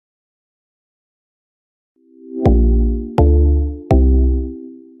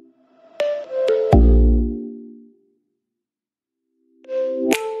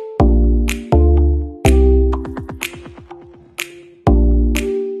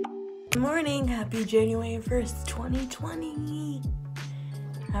Good morning, happy January 1st, 2020.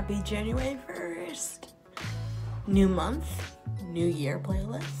 Happy January 1st. New month, new year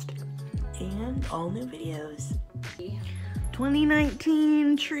playlist, and all new videos.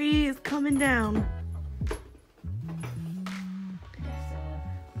 2019 tree is coming down.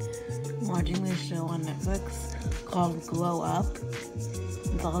 Watching this show on Netflix called Glow Up.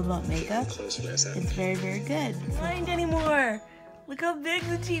 It's all about makeup. It's very, very good. It's not blind anymore. Look how big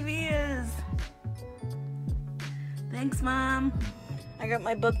the TV is. Thanks, Mom. I got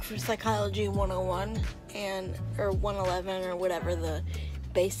my book for Psychology 101 or 111 or whatever the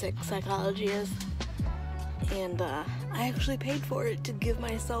basic psychology is. And I actually paid for it to give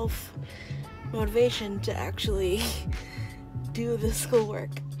myself motivation to actually do the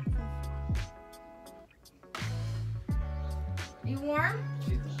schoolwork. Are you warm?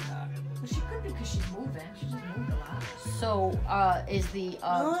 Well, she could because she's moving. She just moved a lot. So, is the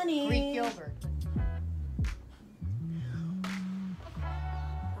Greek yogurt?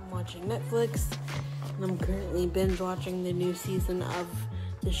 I'm watching Netflix, and I'm currently binge watching the new season of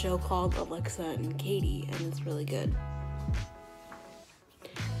the show called Alexa and Katie, and it's really good.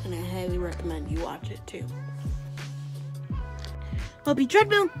 And I highly recommend you watch it too. Hoppy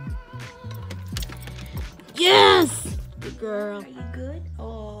treadmill! Yes! Good girl. Are you good?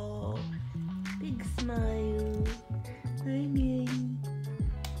 Oh, big smile. Hi, Mary.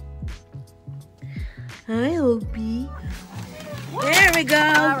 Hi, Hoppy. There we go.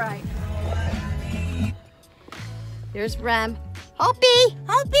 All right. There's Rem. Hoppy!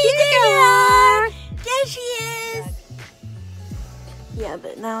 Hoppy, there you are! There she is! Yeah,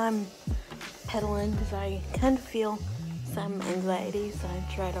 but now I'm pedaling because I kind of feel some anxiety, so I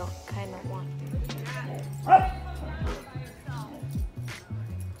try to kind of walk.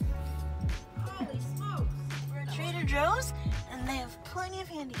 Holy smokes! We're at Trader Joe's, and they have plenty of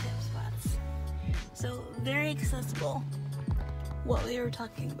handicap spots. So, very accessible. What we were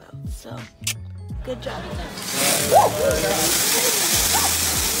talking about. So, good job. Got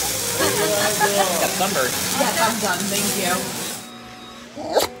sunburned. Yes, I'm done. Thank you.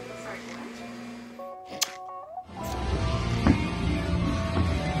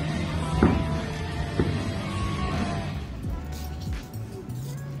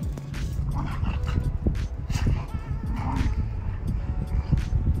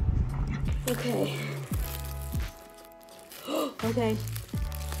 Okay. Okay.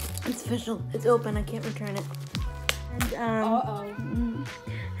 It's official. It's open. I can't return it. And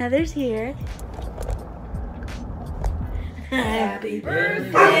Heather's here. Happy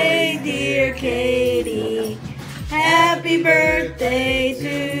birthday, dear Katie. Happy birthday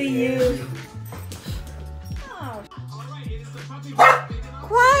to you.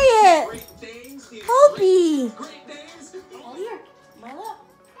 Quiet. Hoppy. Oh, here. My lap.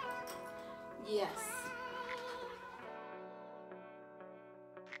 Yes.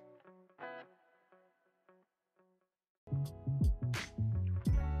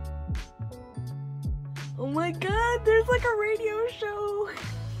 Oh my god, there's like a radio show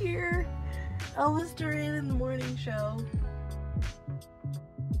here. Elvis Duran in the morning show.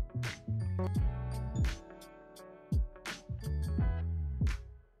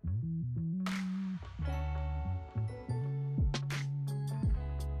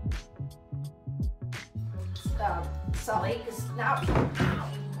 Sully, because now. Ow,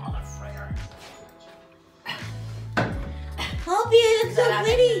 motherfucker. Hoppy, you look so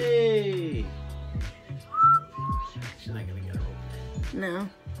pretty. Hey! She's not gonna get her open. No.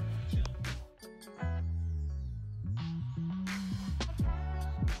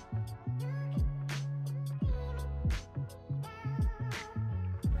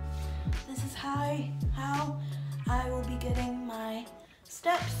 This is how I will be getting my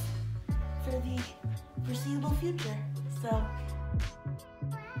steps for the foreseeable future. So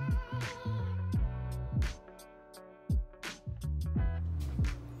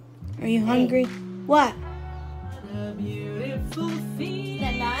are you hungry? What? A beautiful thing.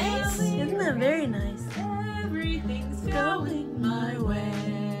 Isn't that nice? Isn't that very nice? Everything's going my way.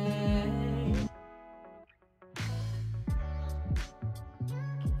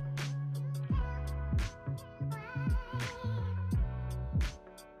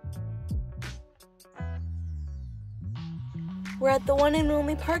 We're at the one and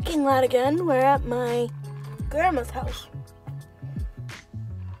only parking lot again. We're at my grandma's house.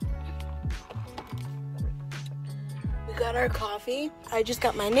 We got our coffee. I just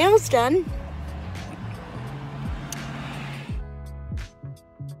got my nails done.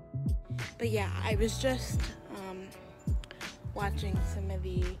 But yeah, I was just watching some of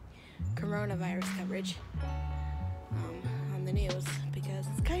the coronavirus coverage on the news because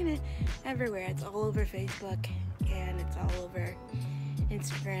it's kind of everywhere. It's all over Facebook, and it's all over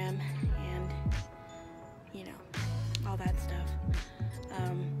Instagram, and you know, all that stuff.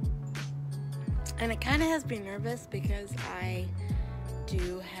 And it kind of has me nervous because I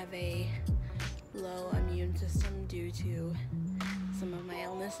do have a low immune system due to some of my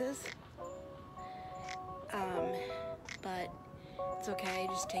illnesses. But it's okay,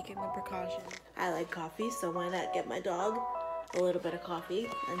 just taking the precautions. I like coffee, so why not get my dog a little bit of coffee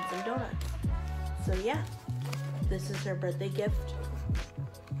and some donuts? So yeah, this is her birthday gift.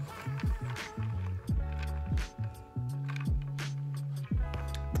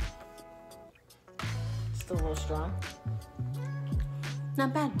 Still a little strong.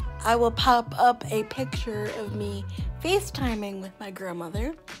 Not bad. I will pop up a picture of me FaceTiming with my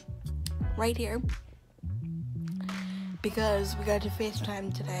grandmother right here because we got to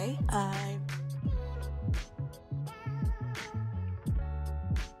FaceTime today.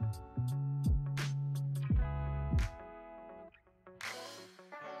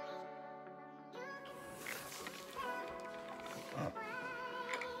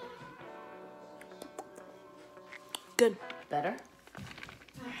 Good. Better?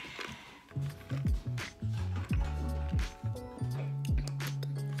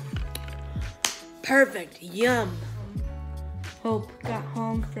 Perfect. Yum. Hope got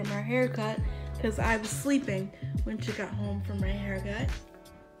home from her haircut because I was sleeping when she got home from her haircut.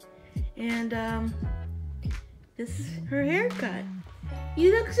 And this is her haircut.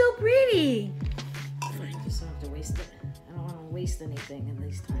 You look so pretty. Fine, just don't have to waste it. I don't want to waste anything in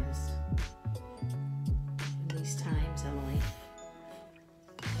these times. In these times, Emily.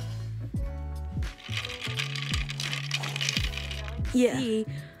 Yeah.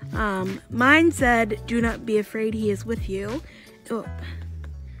 Mine said, "Do not be afraid, he is with you." Oh.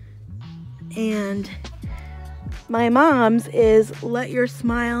 And my mom's is, "Let your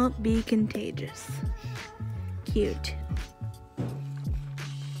smile be contagious." Cute.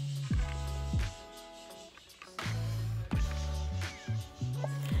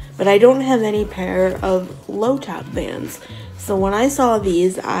 But I don't have any pair of low top Vans. So when I saw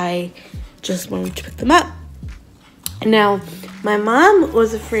these, I just wanted to pick them up. Now, my mom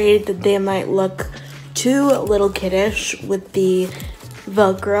was afraid that they might look too little kiddish with the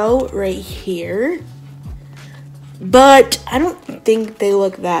Velcro right here. But I don't think they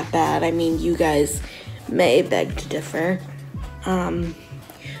look that bad. I mean, you guys may beg to differ. But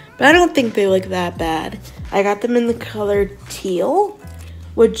I don't think they look that bad. I got them in the color teal,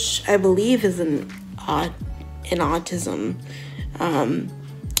 which I believe is an autism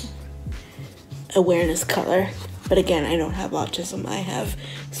awareness color. But again, I don't have autism. I have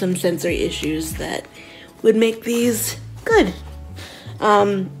some sensory issues that would make these good.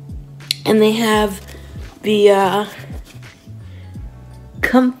 And they have the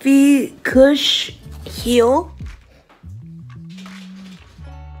comfy cush heel.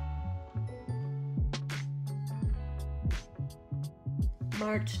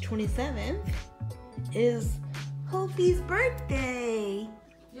 March 27th is Hopi's birthday.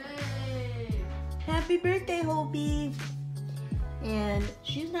 Yay! Happy birthday, Hopi. And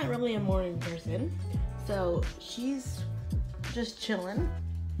she's not really a morning person, so she's just chilling.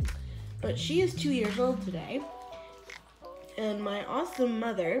 But she is 2 years old today. And my awesome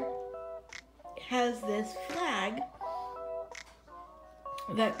mother has this flag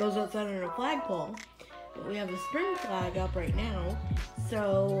that goes outside on a flagpole. But we have a spring flag up right now,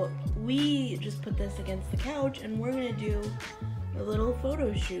 so we just put this against the couch and we're gonna do a little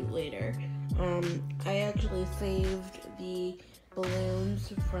photo shoot later. I actually saved the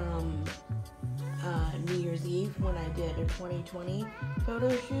balloons from New Year's Eve when I did a 2020 photo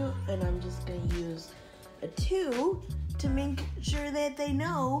shoot, and I'm just gonna use a 2 to make sure that they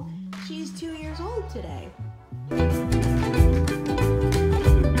know she's 2 years old today.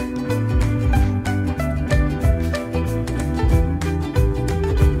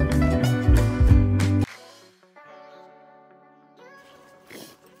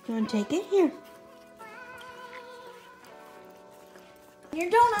 You want to take it? Here. Your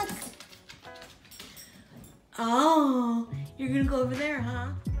donuts. Oh, you're going to go over there,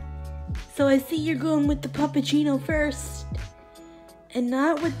 huh? So I see you're going with the puppuccino first and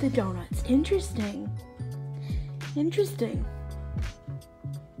not with the donuts. Interesting. Interesting.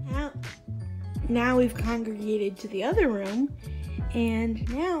 Now we've congregated to the other room, and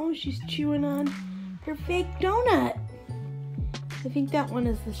now she's chewing on her fake donut. I think that one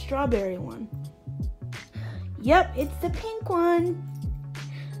is the strawberry one. Yep, it's the pink one.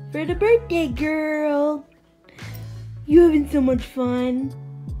 For the birthday girl. You having so much fun?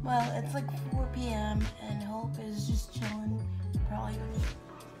 Well, it's like 4 p.m. and Hope is just chilling, probably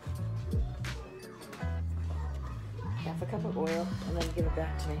half a cup of oil and then give it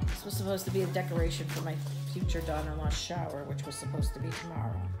back to me. This was supposed to be a decoration for my future daughter-in-law's shower, which was supposed to be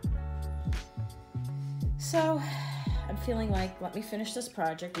tomorrow. So, I'm feeling like, let me finish this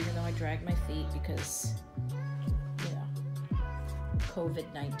project, even though I dragged my feet because, you know,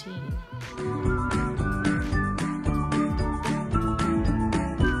 COVID-19.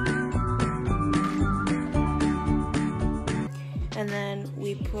 And then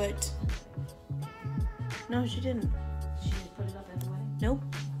we put... No, she didn't. She just put it up at the wedding? Nope.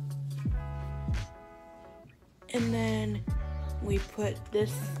 And then we put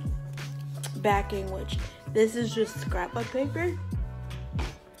this backing, which this is just scrapbook paper.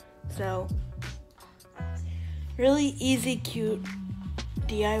 So, really easy, cute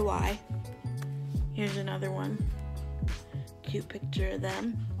DIY. Here's another one. Cute picture of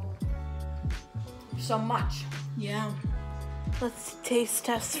them. So much. Yeah. Let's taste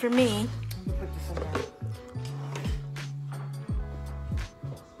test for me. I'm gonna put this in there.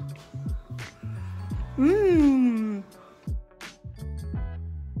 Mmm.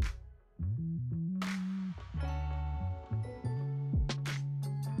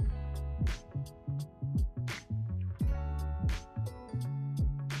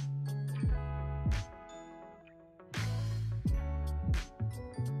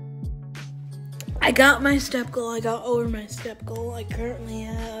 I got my step goal. I got over my step goal. I currently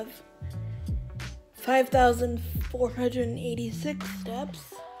have 5,486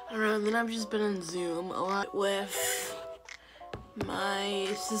 steps. I don't know, and then I've just been on Zoom a lot with my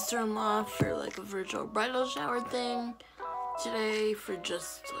sister-in-law for like a virtual bridal shower thing today for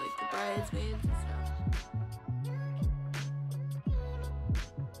just like the bridesmaids and stuff.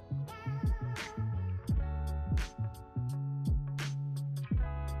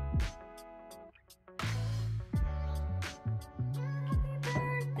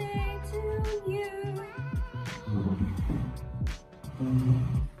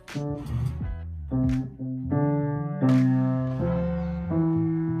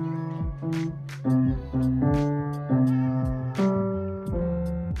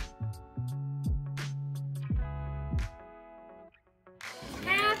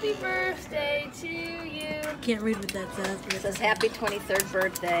 Happy birthday to you. Can't read what that says. But It says happy 23rd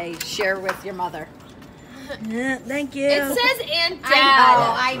birthday. Share with your mother. Yeah, thank you. It says and dad.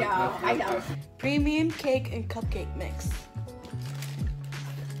 I know. Premium cake and cupcake mix.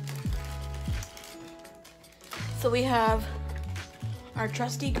 So we have our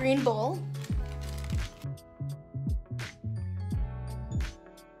trusty green bowl.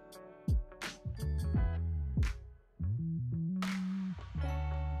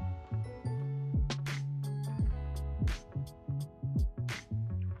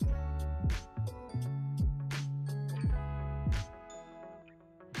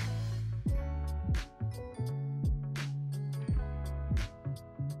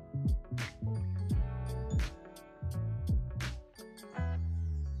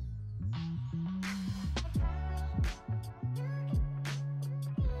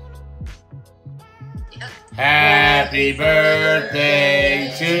 Happy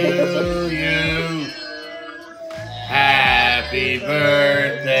birthday to you. Happy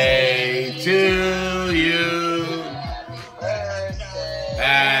birthday to you.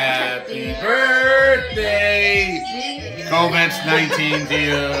 Happy birthday. COVID-19 to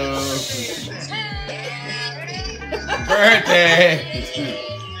you. Birthday.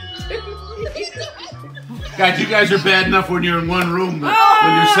 God, you guys are bad enough when you're in one room, but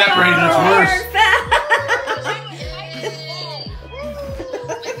when you're separated, it's worse.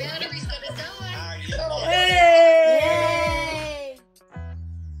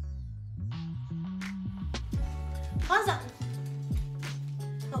 Pause up.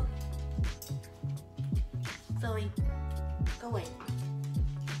 Oh. Zoe, go away.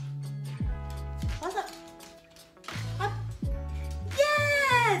 Pause up. Up.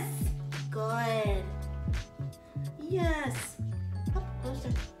 Yes! Good. Yes. Up,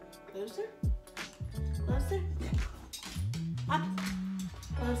 closer. Closer. Closer. Up.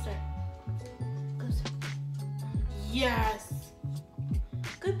 Closer. Closer. Yes.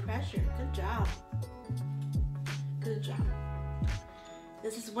 Good pressure. Good job. Good job.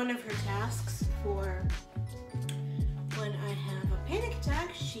 This is one of her tasks for when I have a panic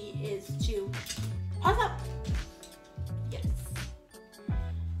attack. She is to pause up. Yes.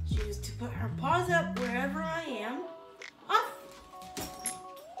 She is to put her paws up wherever I am. Off.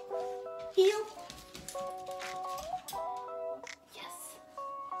 Heel. Yes.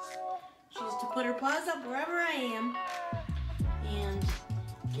 She's to put her paws up wherever I am and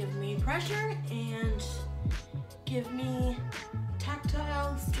give me pressure and give me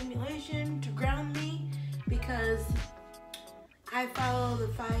tactile stimulation to ground me because I follow the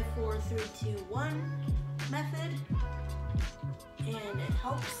 5-4-3-2-1 method, and it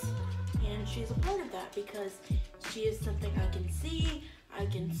helps. And she's a part of that because she is something I can see, I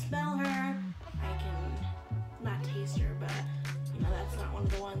can smell her, I can not taste her, but you know that's not one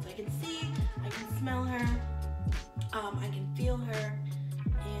of the ones I can see. I can smell her, I can feel her,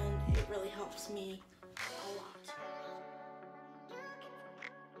 and it really helps me a lot.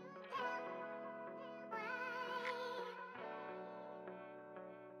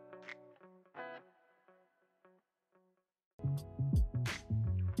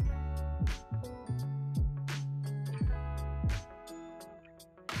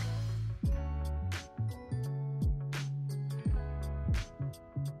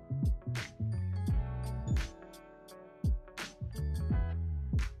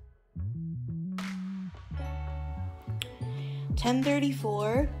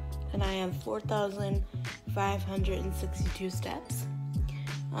 $10:34, and I have 4,562 steps.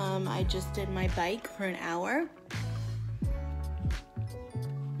 I just did my bike for an hour,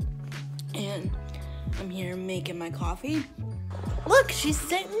 and I'm here making my coffee. Look, she's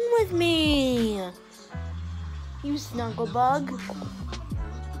sitting with me. You snuggle bug.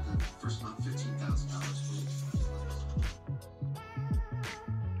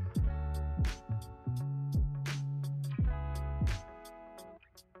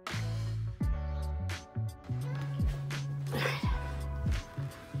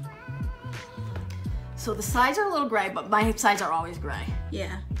 So the sides are a little gray, but my sides are always gray.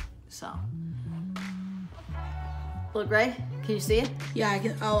 Yeah. So. A little gray? Can you see it? Yeah, I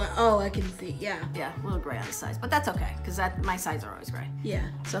can. Oh, I can see. Yeah. Yeah, a little gray on the sides, but that's okay because my sides are always gray. Yeah.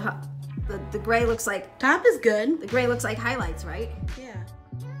 So the gray looks like Top is good. the gray looks like highlights, right? Yeah.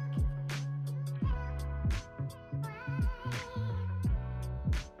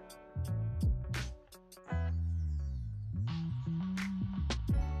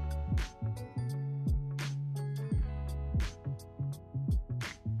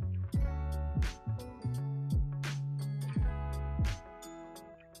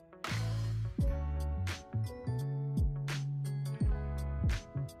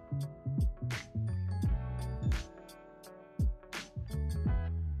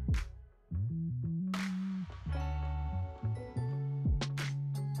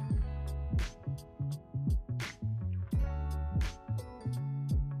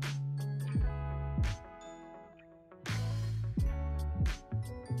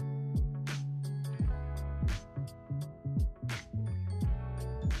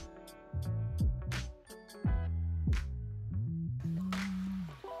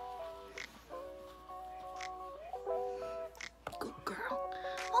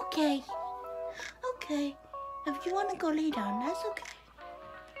 Okay. Okay. If you want to go lay down, that's okay.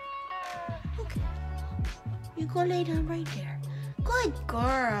 Okay. You go lay down right there. Good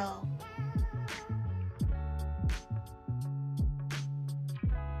girl.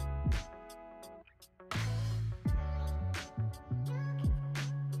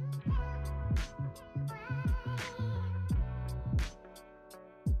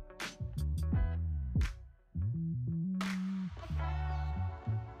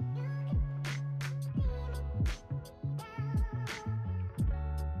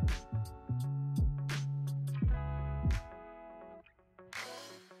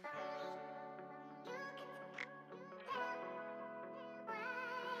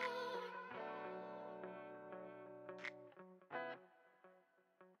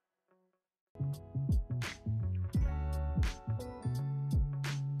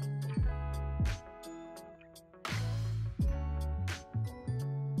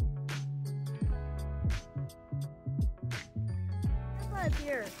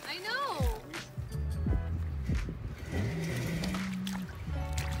 Here. I know.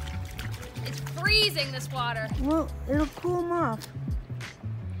 It's freezing, this water. Well, it'll cool them off.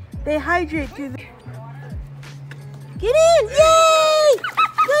 They hydrate through the... Get in! Yay!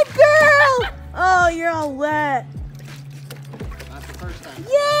 Good girl! Oh, you're all wet. Not the first time.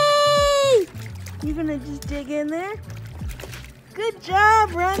 Yay! You gonna just dig in there? Good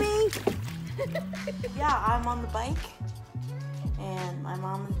job, Remy. Yeah, I'm on the bike. And my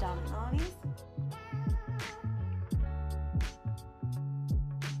mom is down at Naughty's.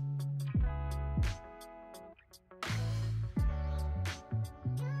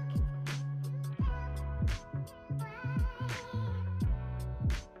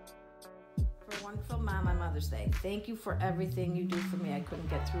 For wonderful mom on Mother's Day. Thank you for everything you do for me. I couldn't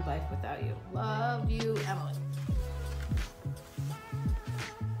get through life without you. Love you, Emily.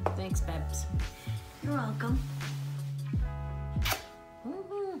 Thanks, Babs. You're welcome.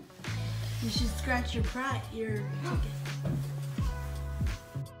 You should scratch your chicken.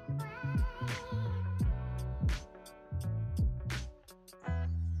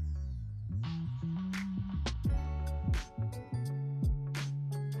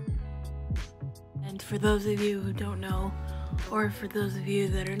 for those of you who don't know, or for those of you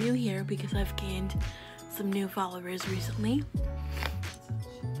that are new here, because I've gained some new followers recently,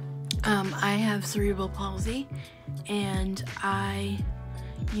 I have cerebral palsy and I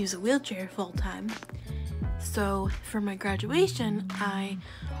use a wheelchair full time. So for my graduation, I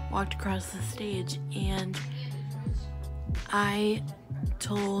walked across the stage and I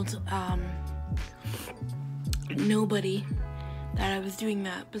told nobody that I was doing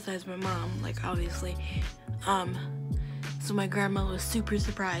that besides my mom, like obviously. So my grandma was super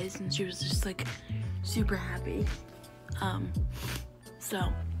surprised and she was just like super happy.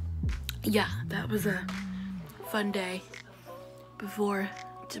 So yeah, that was a fun day before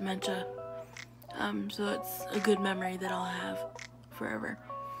dementia. So it's a good memory that I'll have forever.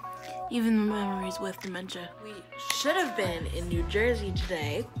 Even the memories with dementia. We should have been in New Jersey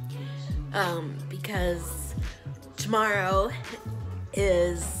today, because tomorrow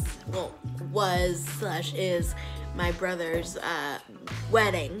is, well, is my brother's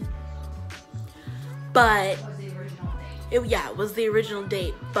wedding. But it was the original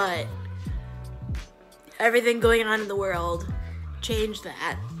date, but everything going on in the world changed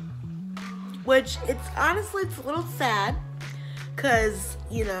that. Which, it's a little sad, because,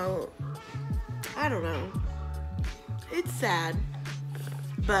 you know, I don't know. It's sad,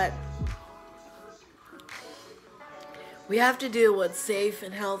 but we have to do what's safe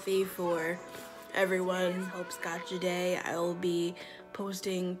and healthy for everyone. Hope Scotch a day. I will be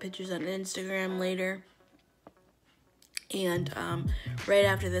posting pictures on Instagram later. And right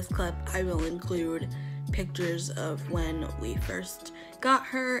after this clip, I will include pictures of when we first got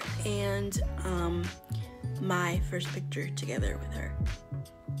her and my first picture together with her.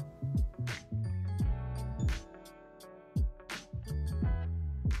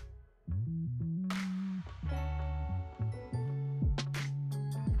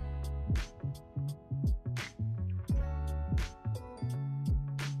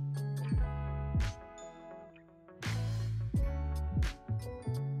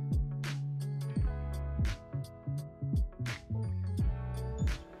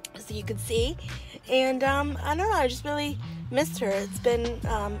 So you can see, and I don't know, I just really missed her. It's been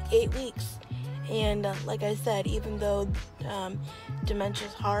 8 weeks, and like I said, even though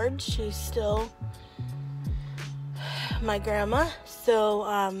dementia's hard, she's still my grandma.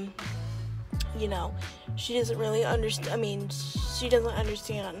 So you know, she doesn't really understand. I mean, she doesn't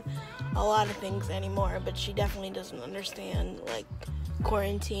understand a lot of things anymore, but she definitely doesn't understand like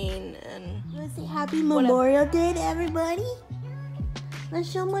quarantine and. You want to say Happy Memorial Day to everybody? Let's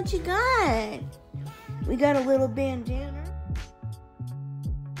show them what you got. We got a little bandana.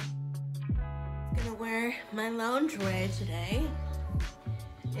 I'm gonna wear my loungewear today.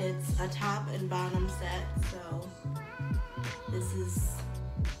 It's a top and bottom set, so this is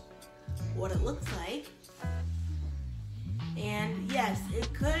what it looks like. And yes,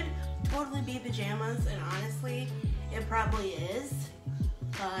 it could totally be pajamas, and honestly, it probably is.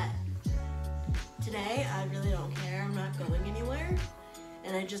 But today, I really don't care. I'm not going anywhere.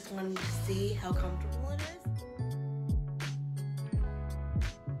 And I just wanted to see how comfortable it is.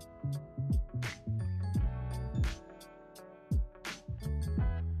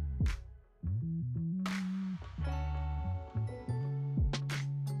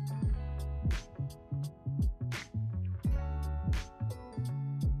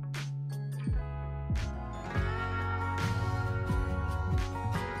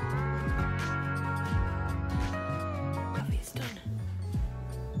 Coffee's done.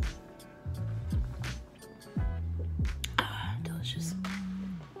 Delicious.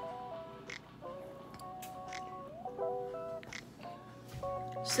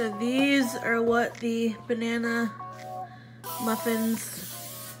 So these are what the banana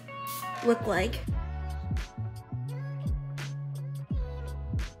muffins look like.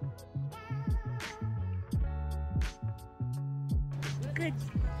 Good.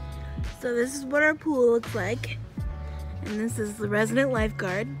 So this is what our pool looks like. And this is the resident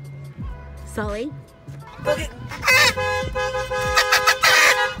lifeguard, Sully. Look at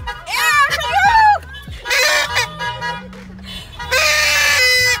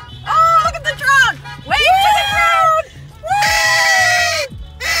oh, look at the drone! Wave to the crowd!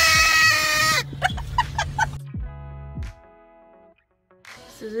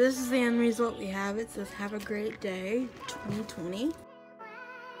 So this is the end result we have. It says, have a great day, 2020.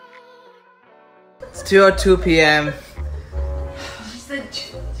 It's 2:02 p.m.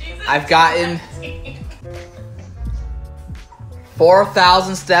 I've gotten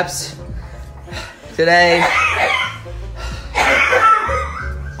 4,000 steps today.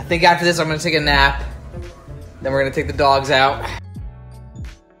 I think after this I'm gonna take a nap. Then we're gonna take the dogs out.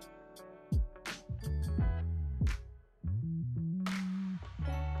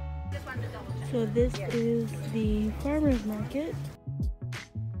 So this is the farmer's market.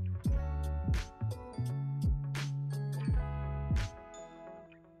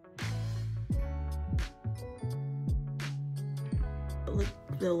 Look,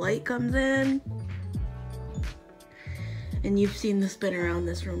 the light comes in. And you've seen the spin around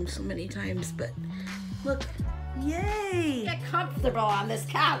this room so many times, but look, yay! Get comfortable on this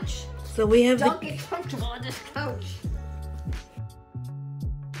couch. So we have Don't get comfortable on this couch.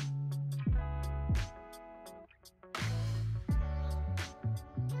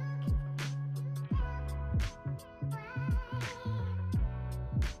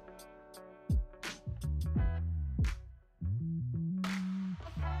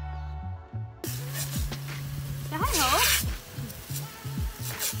 Hi,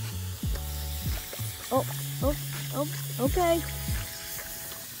 Hope. Okay.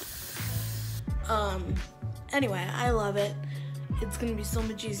 Anyway, I love it. It's gonna be so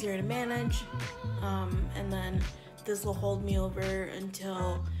much easier to manage. And then this will hold me over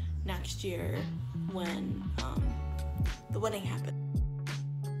until next year when the wedding happens.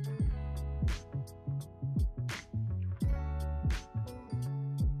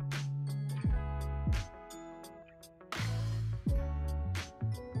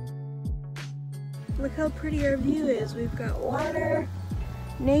 Look how pretty our view is. We've got water,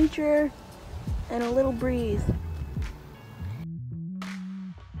 nature, and a little breeze.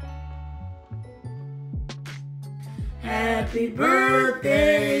 Happy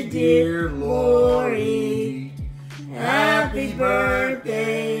birthday, dear Lori. Happy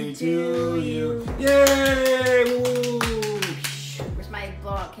birthday to you. Yay! Woo! Where's my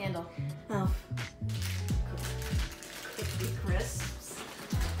blowout candle? Oh, Cookie crisps.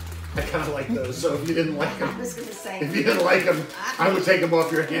 I kind of like those, so if you didn't like I them, was gonna say. if you didn't like them, I would take them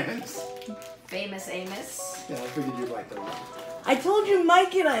off your hands. Famous Amos. Yeah, I figured you'd like those. I told you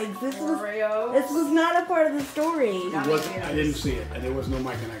Mike and Ike. This was not a part of the story. It wasn't, I didn't see it, and there was no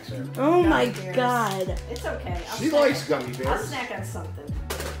Mike and X there. Oh my Gummy bears. God. It's okay. She likes gummy I'll bears. snack on something.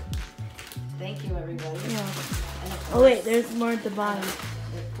 Thank you, everybody. Yeah. And of Oh wait, course- there's more at the bottom.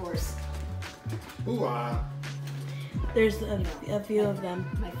 Of course, Ooh, There's a few of them.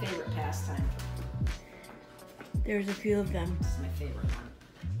 my favorite pastime. There's a few of them. This is my favorite one.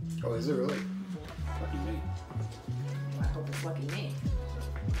 oh, is it really? Lucky me. I hope it's lucky me.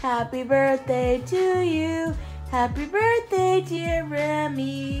 Happy birthday to you. Happy birthday, dear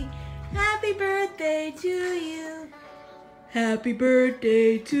Remy. Happy birthday to you. Happy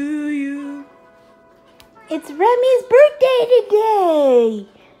birthday to you. It's Remy's birthday today.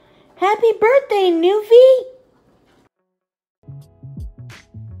 Happy birthday, Newfie.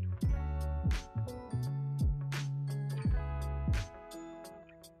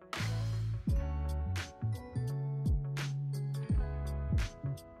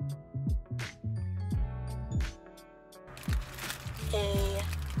 A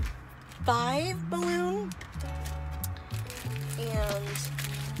 5 balloon and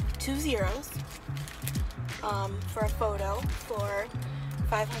 2 zeros for a photo for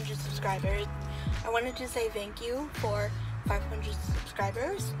 500 subscribers. I wanted to say thank you for 500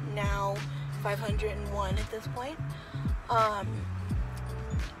 subscribers, now 501 at this point.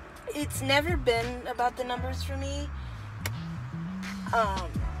 It's never been about the numbers for me,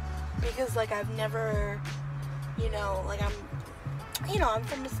 because like I've never, I'm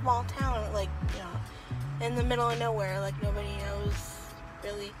from a small town, in the middle of nowhere, like nobody knows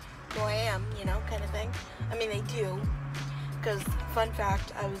really who I am, kind of thing. I mean, they do, because, fun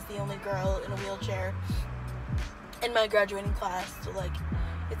fact, I was the only girl in a wheelchair in my graduating class, so,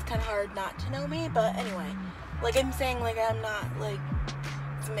 it's kind of hard not to know me, but anyway, I'm saying, I'm not,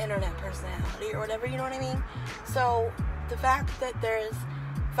 some internet personality or whatever, you know what I mean? So, the fact that there's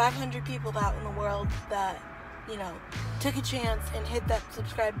 500 people out in the world that, took a chance and hit that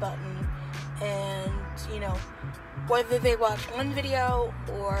subscribe button, and, whether they watch one video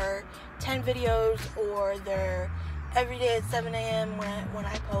or 10 videos, or they're every day at 7 a.m. when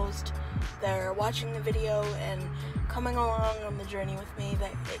I post, they're watching the video and coming along on the journey with me,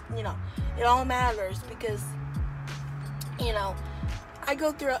 that, it all matters, because, I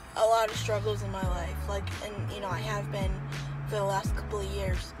go through a lot of struggles in my life, and, I have been for the last couple of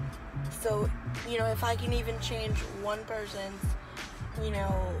years. So, if I can even change one person's,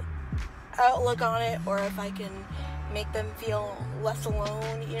 outlook on it, or if I can make them feel less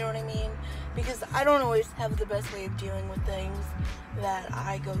alone, you know what I mean? Because I don't always have the best way of dealing with things that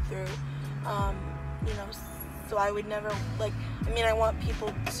I go through, so I would never, I want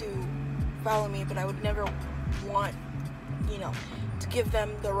people to follow me, but I would never want, to give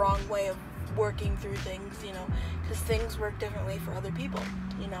them the wrong way of working through things, because things work differently for other people,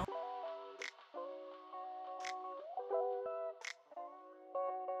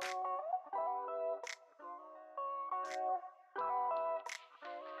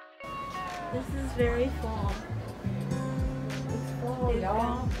 This is very fall. It's fall,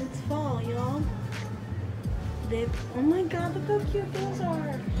 y'all. It's fall, y'all. Oh my god, look how cute those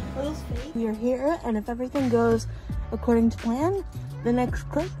are. Are those fake? We are here, and if everything goes according to plan, the next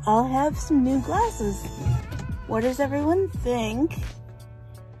clip, I'll have some new glasses. What does everyone think?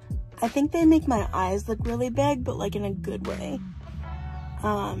 I think they make my eyes look really big, but like in a good way.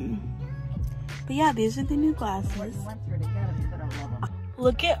 But yeah, these are the new glasses.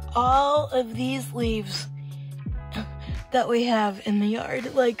 Look at all of these leaves that we have in the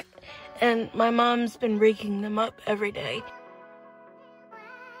yard. Like, and my mom's been raking them up every day.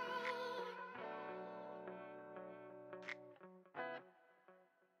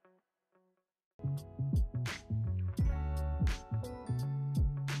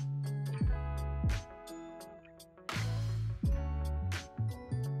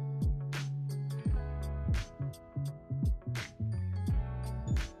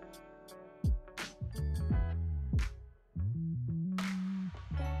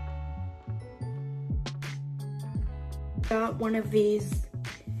 Got one of these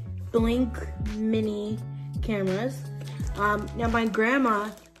Blink mini cameras. Now my grandma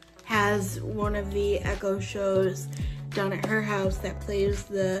has one of the Echo shows down at her house that plays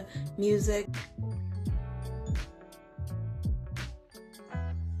the music.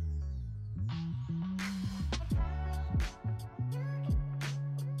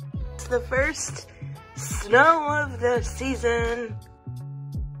 It's the first snow of the season.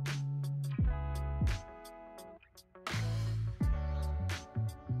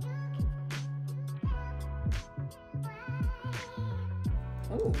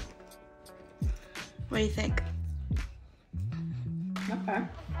 Oh, What do you think? okay.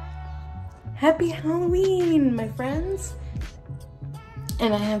 Happy Halloween, my friends!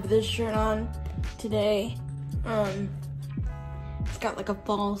 And I have this shirt on today. It's got like a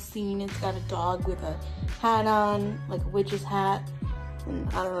fall scene. It's got a dog with a hat on, like a witch's hat. And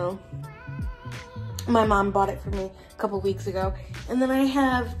I don't know. My mom bought it for me a couple weeks ago. And then I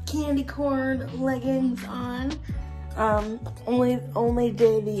have candy corn leggings on. Only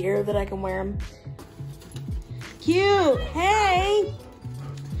day of the year that I can wear them. Cute. Hey.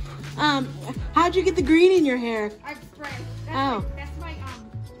 How'd you get the green in your hair? I sprayed. That's my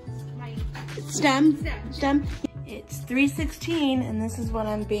Stem. It's 3:16, and this is what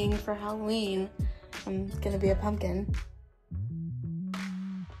I'm being for Halloween. I'm gonna be a pumpkin.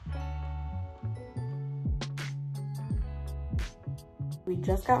 We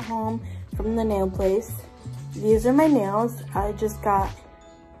just got home from the nail place. These are my nails. I just got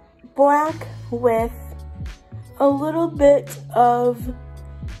black with a little bit of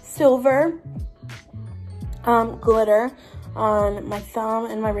silver glitter on my thumb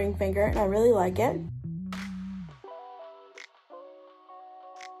and my ring finger, and I really like it.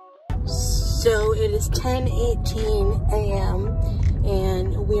 So it is 10:18 a.m.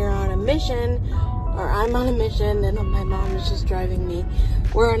 and we're on a mission, or I'm on a mission, and my mom is just driving me.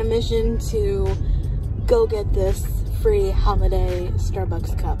 We're on a mission to go get this free holiday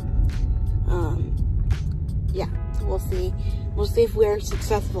Starbucks cup. Yeah, we'll see. We'll see if we're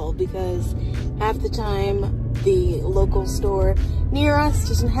successful, because half the time the local store near us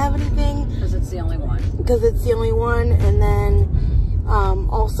doesn't have anything. Because it's the only one. Because it's the only one, and then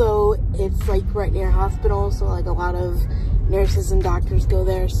also it's like right near a hospital, so like a lot of nurses and doctors go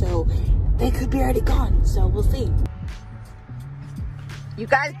there, so they could be already gone, so we'll see. You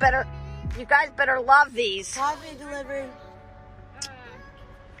guys better love these. Coffee delivered.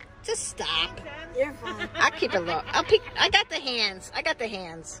 Just stop. You're fine. I'll keep it low. I got the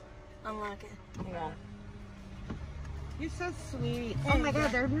hands. Unlock it. Hang on. You're so sweet. Oh my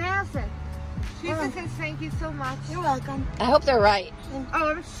god, they're massive. Jesus, and thank you so much. You're welcome. I hope they're right. Oh,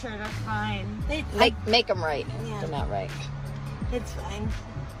 I'm sure they're fine. Make them right. Yeah. They're not right. It's fine.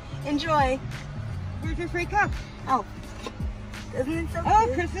 Enjoy. Where's your free cup? Oh. Isn't it so Oh,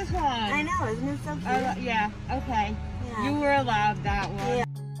 cute? Chris's one. I know, isn't it so cute? Yeah, okay. Yeah. You were allowed that one. Yeah.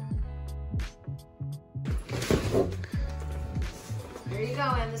 There you go,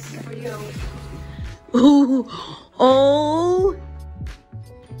 and this is for you. Ooh.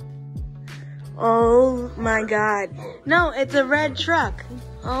 Oh my god. No, it's a red truck.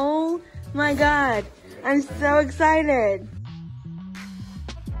 Oh my god. I'm so excited.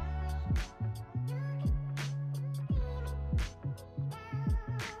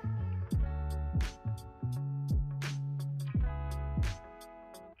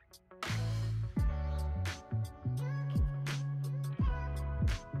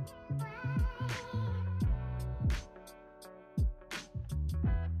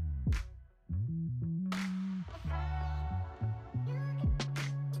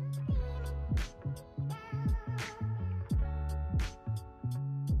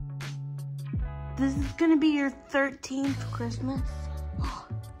 This is gonna be your 13th Christmas.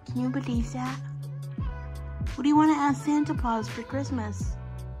 Can you believe that? What do you want to ask Santa Claus for Christmas?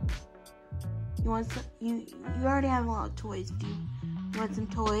 You want some, you already have a lot of toys. Do you want some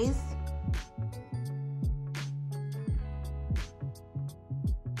toys?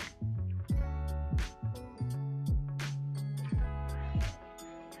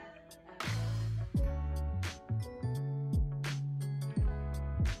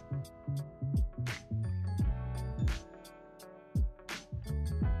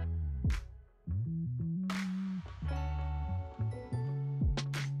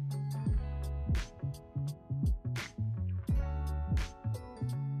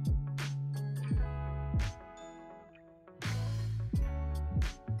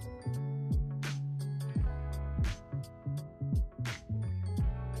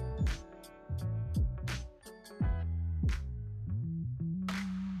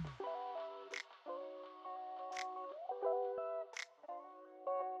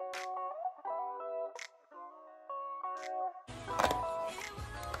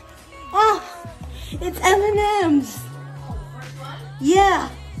 Oh, it's M&M's. Yeah.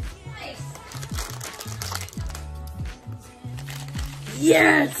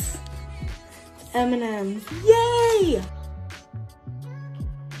 Yes. M&M's. Yay.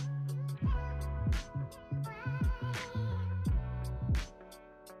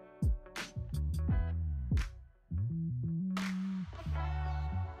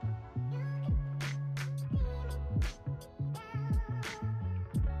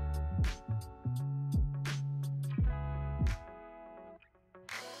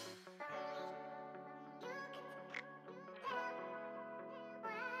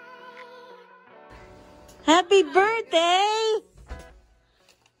 Happy birthday!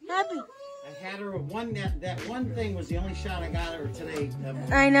 Happy. I had her one. That one thing was the only shot I got her today.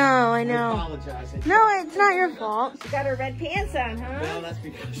 I know. I apologize. No, it's not your fault. She got her red pants on, huh? Well, that's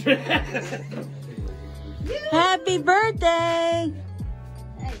because. Happy birthday!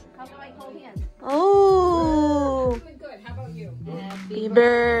 Hey, how about I hold hands? Oh. Doing good. How about you? Happy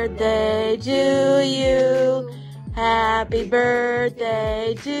birthday to you. Happy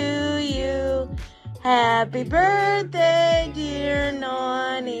birthday to you. Happy birthday, dear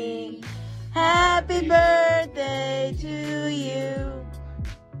Nonny. Happy birthday to you.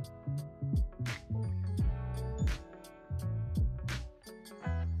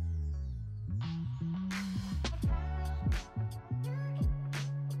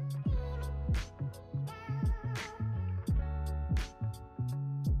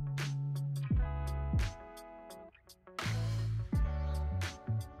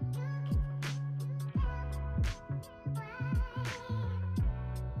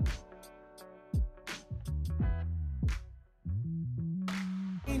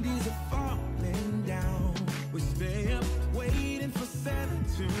 These are falling down. We stay up waiting for Santa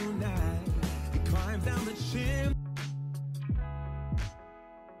tonight. He climbs down the chimney.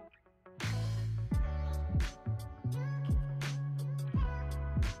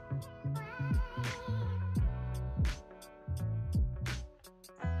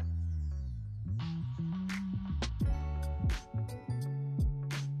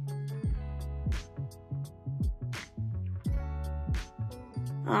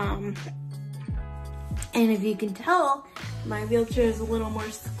 And if you can tell, my wheelchair is a little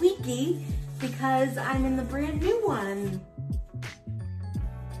more squeaky because I'm in the brand new one.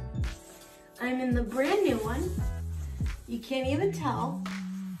 I'm in the brand new one. You can't even tell.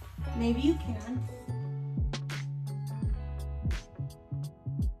 Maybe you can.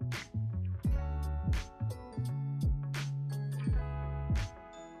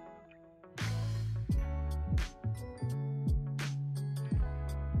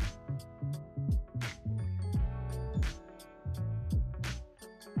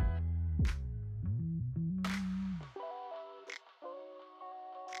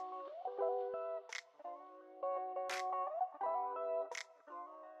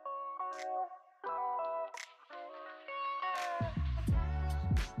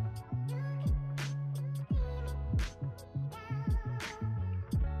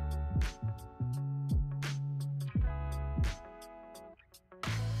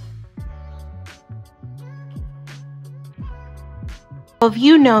 If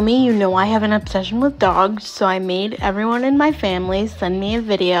you know me, you know I have an obsession with dogs, so I made everyone in my family send me a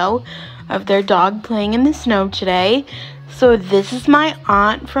video of their dog playing in the snow today. So this is my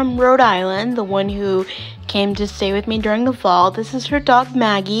aunt from Rhode Island, the one who came to stay with me during the fall. This is her dog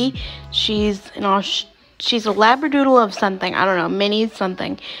Maggie. She's a Labradoodle of something. I don't know, mini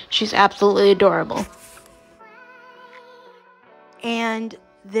something. She's absolutely adorable. And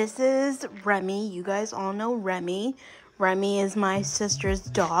This is Remy. You guys all know Remy. Remy is my sister's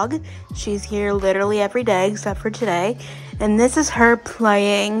dog. She's here literally every day except for today. And this is her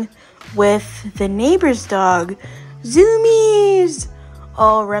playing with the neighbor's dog, Zoomies.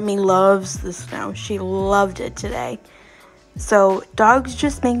 Oh, Remy loves the snow. She loved it today. So dogs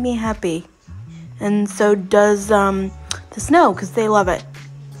just make me happy. And so does the snow, because they love it.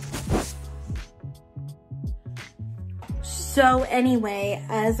 So anyway,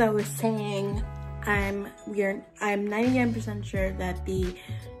 as I was saying, I'm 99% sure that the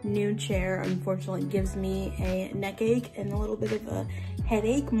new chair unfortunately gives me a neck ache and a little bit of a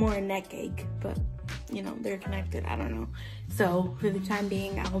headache, more a neck ache, but you know, they're connected, I don't know. So for the time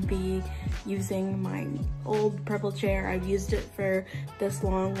being, I'll be using my old purple chair. I've used it for this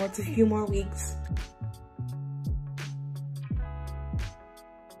long, what's a few more weeks.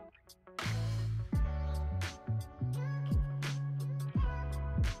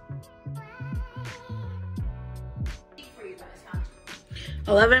 For you guys, huh?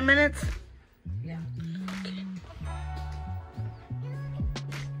 11 minutes? Yeah. Okay.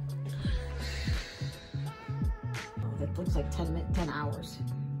 Oh, that looks like 10 hours.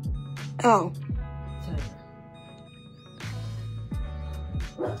 Oh.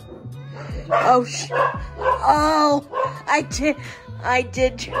 Oh, I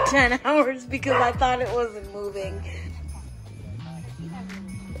did 10 hours because I thought it wasn't moving.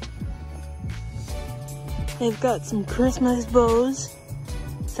 They've got some Christmas bows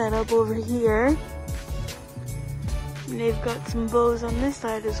set up over here. And they've got some bows on this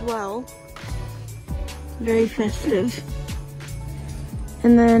side as well. Very festive.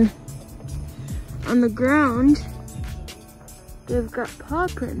 And then on the ground, they've got paw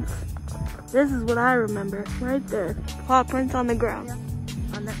prints. This is what I remember, right there. Paw prints on the ground.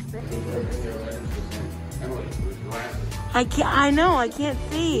 On that thing. I know, I can't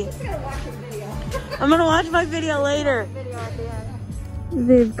see. I'm gonna watch my video later.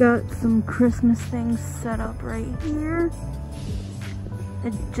 They've got some Christmas things set up right here. A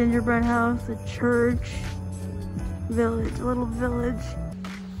gingerbread house, a church, village, a little village.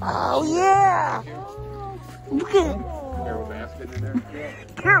 Oh yeah! Look at Carol Baskin in there?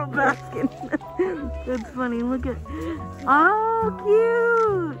 Carol Baskin. That's funny, look at, oh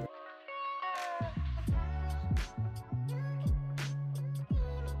cute!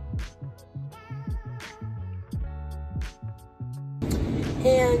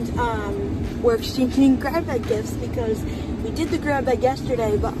 And we're exchanging grab bag gifts because we did the grab bag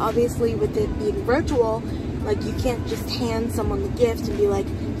yesterday, but obviously with it being virtual, like you can't just hand someone the gift and be like,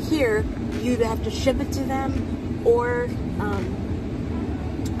 here, you either have to ship it to them, or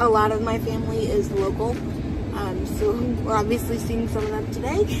a lot of my family is local, so we're obviously seeing some of them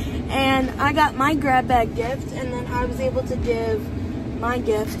today. And I got my grab bag gift, and then I was able to give my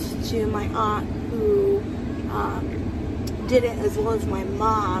gift to my aunt who did it, as well as my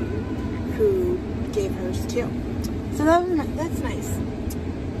mom who gave hers too. So that's nice.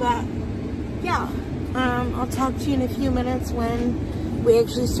 But yeah, I'll talk to you in a few minutes when we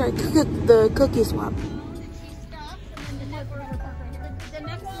actually start the cookie swap. The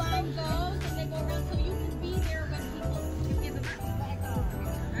next line goes and they go around, so you can be there when people give them back.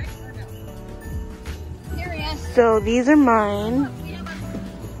 There he is. So these are mine.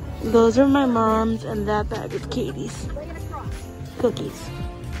 Those are my mom's, and that bag is Katie's. Cookies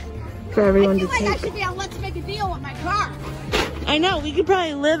for everyone to take. I should be on Let's Make a Deal with my car. I know, we could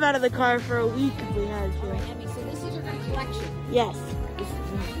probably live out of the car for a week if we had to. Emmy, so this is your collection. Yes.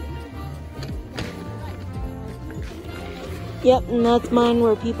 Yep, and that's mine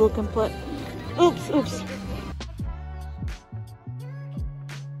where people can put, oops.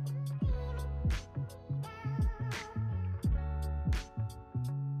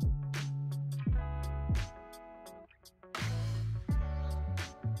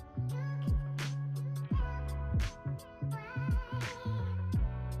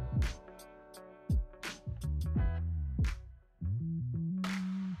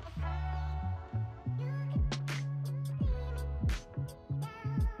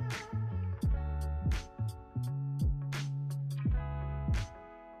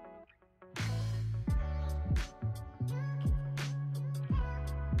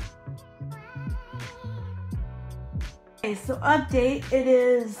 Okay, so update, it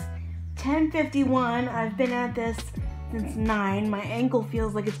is 10:51. I've been at this since 9. My ankle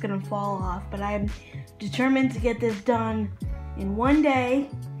feels like it's gonna fall off, but I'm determined to get this done in one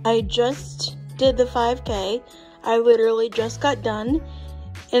day. I just did the 5K. I literally just got done,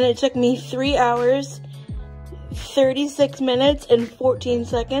 and it took me 3 hours, 36 minutes, and 14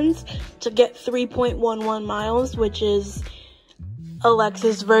 seconds to get 3.11 miles, which is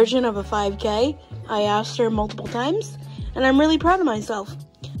Alexa's version of a 5K. I asked her multiple times, and I'm really proud of myself.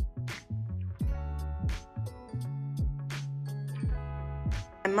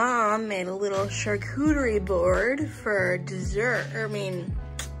 My mom made a little charcuterie board for dessert,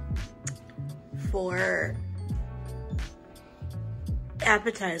 for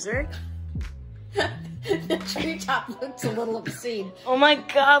appetizer. The treetop looks a little obscene. Oh my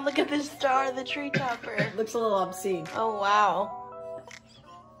god, look at this star of the tree topper. Looks a little obscene. Oh wow.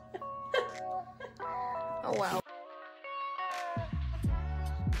 Oh wow.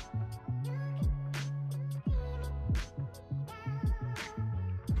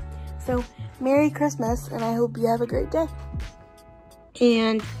 So, Merry Christmas, and I hope you have a great day.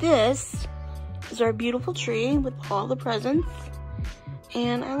 And this is our beautiful tree with all the presents.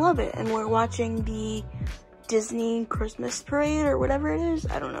 And I love it. And we're watching the Disney Christmas parade or whatever it is.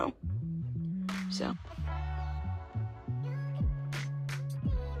 I don't know. So.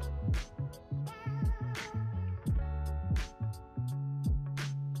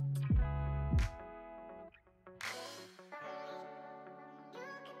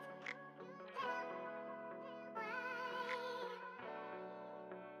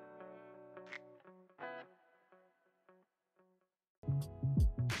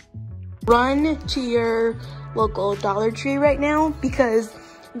 Run to your local Dollar Tree right now because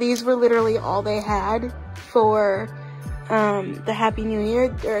these were literally all they had for the Happy New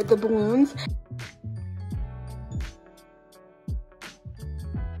Year, or the balloons.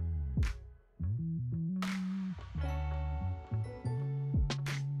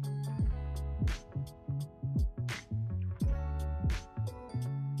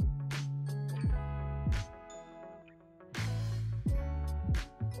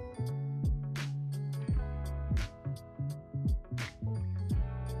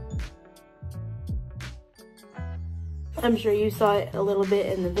 I'm sure you saw it a little bit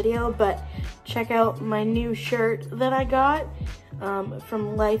in the video, but check out my new shirt that I got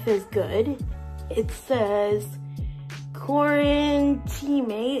from Life is Good. It says,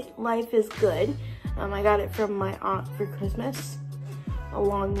 Quarantimate, Life is Good. I got it from my aunt for Christmas,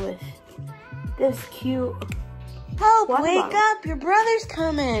 along with this cute Help, water wake bottle. up, your brother's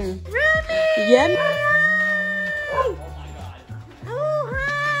coming. Remy! Yeah. Oh,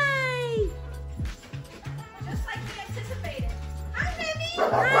 hi. Just like we anticipated. Hi, Remy.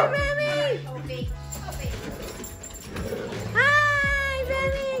 Hi, Remy. Oh, baby. Oh, baby. Hi,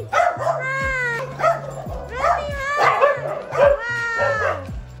 Remy. Hi. Remy, hi. Wow.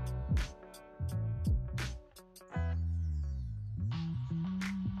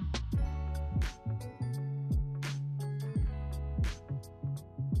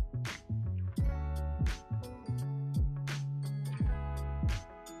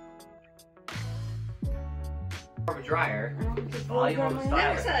 Of a dryer.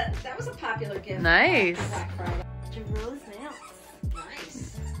 That was a popular gift. Nice. Black Friday. Rose nails.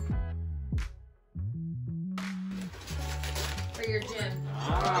 Nice. For your gym.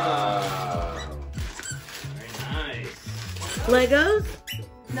 Ah. Very nice. Legos?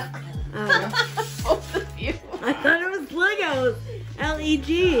 No. Oh. Both of you. I thought it was Legos.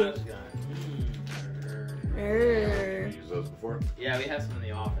 L-E-G. Used those before? Yeah, we have some in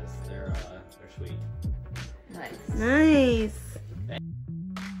the office. They're sweet. Nice. Nice.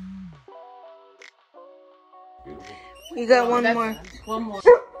 Beautiful. You got one more. One more.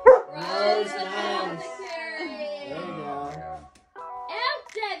 Rose nails.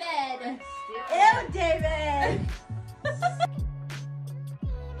 David. Ew, David.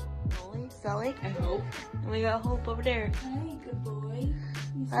 Sully. I hope. And we got Hope over there. Hi, good boy.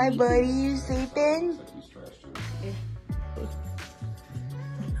 Hi, buddy. You sleeping?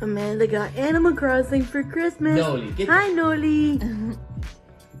 Amanda got Animal Crossing for Christmas. Noli, get Hi, Noli.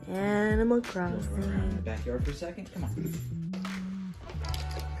 Animal Crossing. in the backyard for a second. Come on.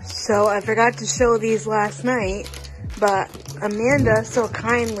 So I forgot to show these last night, but Amanda so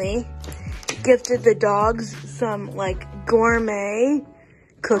kindly gifted the dogs some like gourmet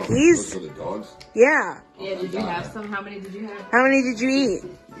cookies. Those for the dogs? Yeah. Yeah, did you have some? How many did you have? How many did you eat?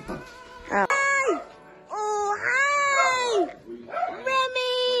 Oh. Hi! Oh, hi!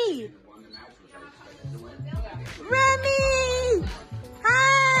 Remy! Remy!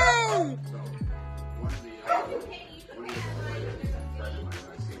 Hi!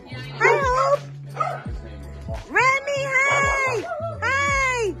 Hi, Hope! Remy, hi!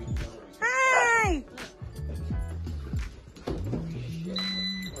 Hi! Hi!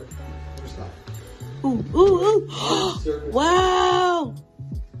 Ooh, ooh, ooh! Wow!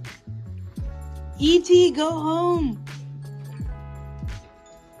 E.T., go home!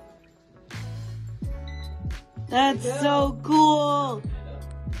 That's so cool.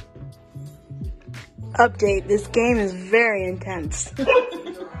 Update, this game is very intense.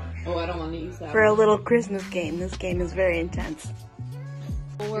 Oh, I don't want to use that. For a little Christmas game, this game is very intense.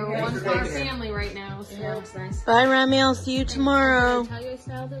 We're one star family right now, so yeah, it's nice. Bye, Remy. I'll see you tomorrow. Did I tell you I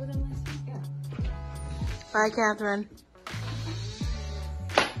styled it with them last week? Yeah. Bye, Catherine.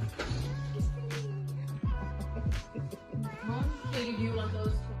 Katie, do you want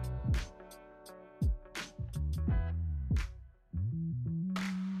those?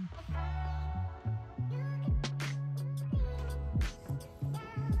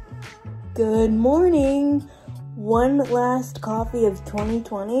 Good morning. One last coffee of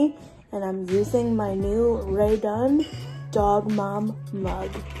 2020, and I'm using my new Ray Dunn Dog Mom mug.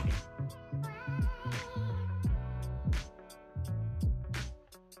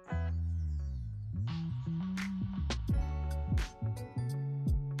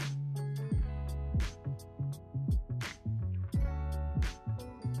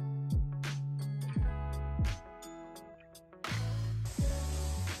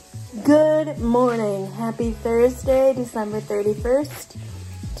 Good morning. Happy Thursday, December 31st,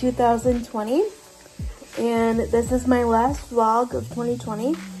 2020. And this is my last vlog of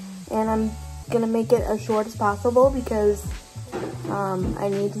 2020. And I'm going to make it as short as possible because I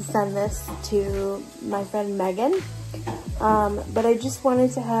need to send this to my friend Megan. But I just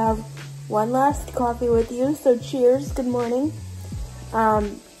wanted to have one last coffee with you. So cheers. Good morning.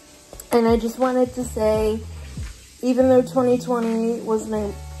 And I just wanted to say, even though 2020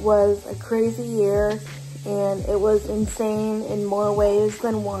 was a crazy year and it was insane in more ways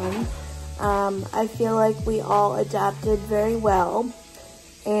than one, I feel like we all adapted very well,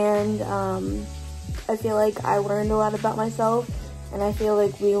 and I feel like I learned a lot about myself, and I feel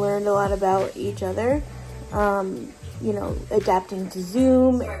like we learned a lot about each other. You know, adapting to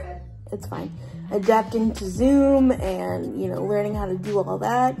Zoom, it's fine. Adapting to Zoom and, you know, learning how to do all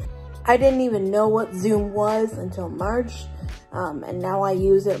that. I didn't even know what Zoom was until March, and now I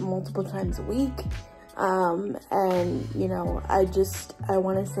use it multiple times a week. And, you know, I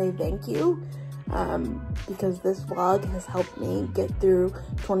want to say thank you, because this vlog has helped me get through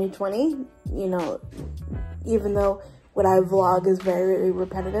 2020. You know, even though what I vlog is very, very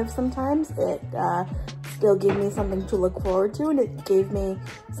repetitive sometimes, it still gave me something to look forward to, and it gave me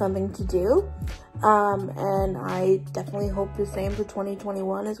something to do. And I definitely hope the same for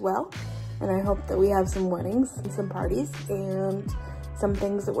 2021 as well. And I hope that we have some weddings and some parties and some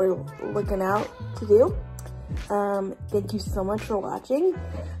things that we're looking out to do. Thank you so much for watching.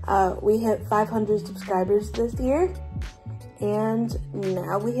 We hit 500 subscribers this year, and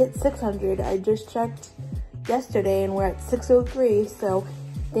now we hit 600. I just checked yesterday and we're at 603. So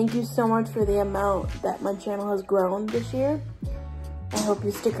thank you so much for the amount that my channel has grown this year. I hope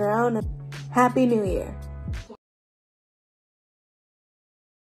you stick around. Happy New Year.